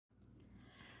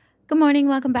Good morning.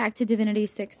 Welcome back to Divinity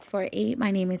 648.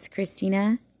 My name is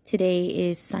Christina. Today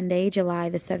is Sunday, July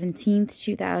the 17th,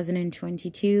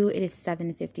 2022. It is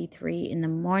 7:53 in the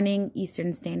morning,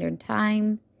 Eastern Standard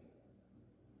Time.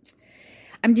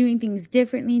 I'm doing things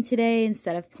differently today.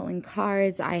 Instead of pulling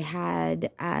cards, I had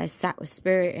sat with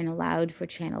Spirit and allowed for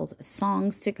channeled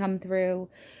songs to come through.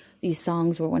 These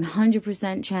songs were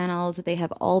 100% channeled. They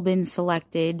have all been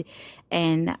selected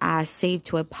and saved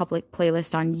to a public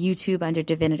playlist on YouTube under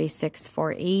Divinity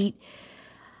 648.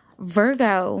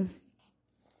 Virgo,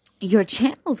 your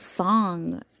channeled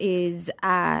song is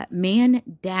Man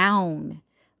Down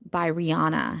by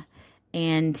Rihanna.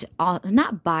 And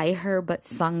not by her, but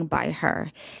sung by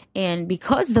her. And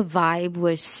because the vibe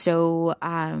was so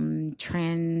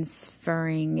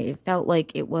transferring, it felt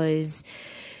like it was,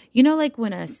 like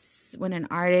when an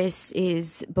artist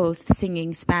is both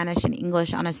singing Spanish and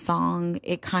English on a song,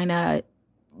 it kind of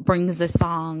brings the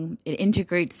song, it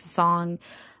integrates the song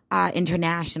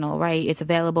international, right? It's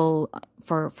available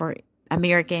for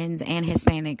Americans and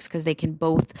Hispanics because they can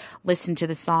both listen to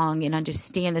the song and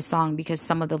understand the song because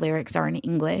some of the lyrics are in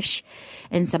English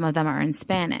and some of them are in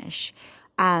Spanish.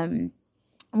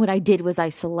 What I did was I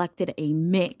selected a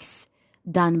mix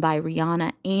done by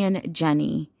Rihanna and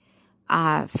Jenny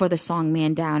for the song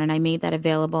Man Down, and I made that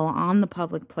available on the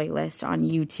public playlist on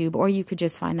YouTube, or you could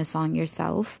just find the song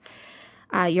yourself.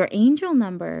 Your angel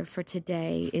number for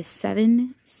today is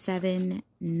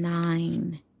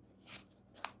 779.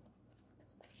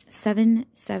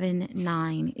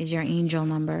 779 is your angel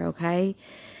number, okay?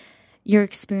 You're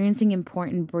experiencing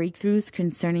important breakthroughs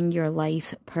concerning your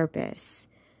life purpose.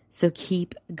 So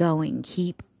keep going,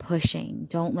 keep pushing.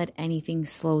 Don't let anything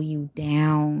slow you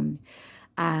down.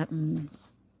 Man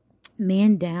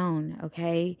down,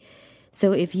 okay?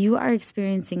 So if you are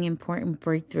experiencing important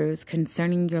breakthroughs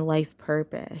concerning your life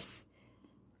purpose,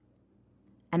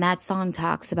 and that song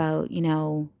talks about,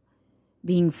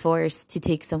 being forced to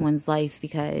take someone's life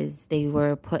because they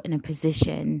were put in a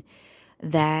position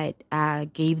that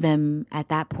gave them at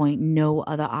that point no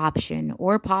other option,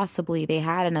 or possibly they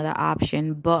had another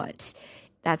option, but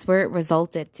that's where it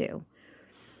resulted to.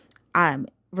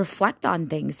 Reflect on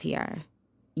things here.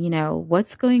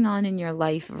 What's going on in your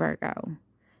life, Virgo?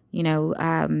 You're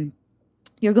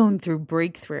going through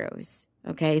breakthroughs.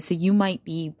 Okay, so you might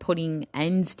be putting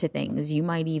ends to things. You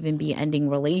might even be ending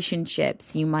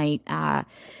relationships. You might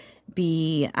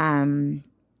be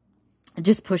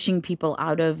just pushing people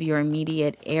out of your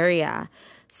immediate area.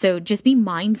 So just be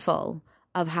mindful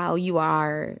of how you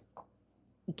are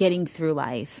getting through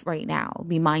life right now.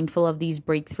 Be mindful of these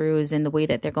breakthroughs and the way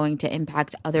that they're going to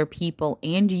impact other people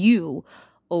and you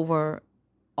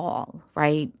overall,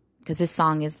 right? Because this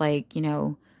song is like,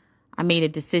 I made a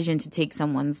decision to take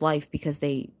someone's life because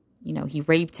he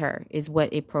raped her is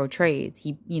what it portrays.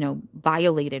 He,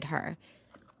 violated her.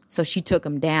 So she took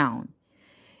him down.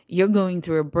 You're going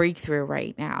through a breakthrough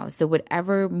right now. So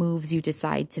whatever moves you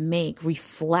decide to make,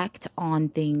 reflect on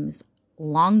things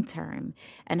long term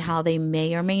and how they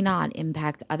may or may not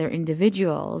impact other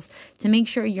individuals to make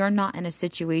sure you're not in a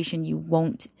situation you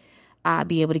won't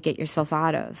be able to get yourself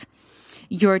out of.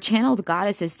 Your channeled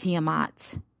goddess is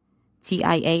Tiamat.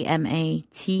 Tiamat.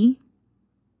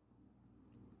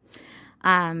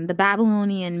 The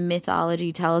Babylonian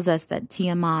mythology tells us that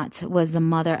Tiamat was the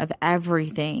mother of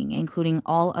everything, including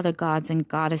all other gods and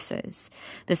goddesses.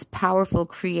 This powerful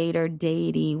creator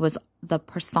deity was the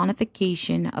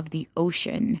personification of the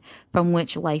ocean from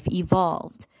which life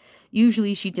evolved.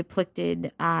 Usually she's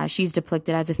depicted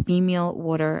as a female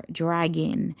water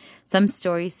dragon. Some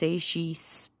stories say she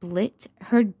split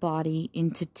her body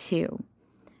into two,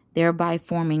 thereby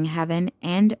forming heaven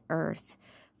and earth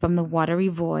from the watery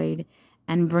void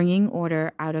and bringing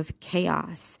order out of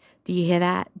chaos. Do you hear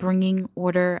that? Bringing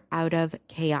order out of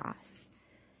chaos.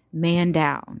 Man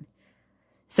down.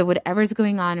 So whatever's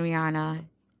going on, whatever's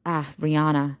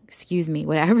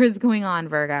going on,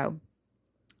 Virgo,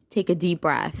 take a deep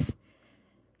breath.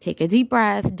 Take a deep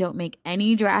breath. Don't make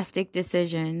any drastic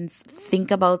decisions. Think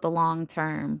about the long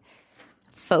term.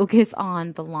 Focus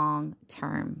on the long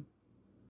term.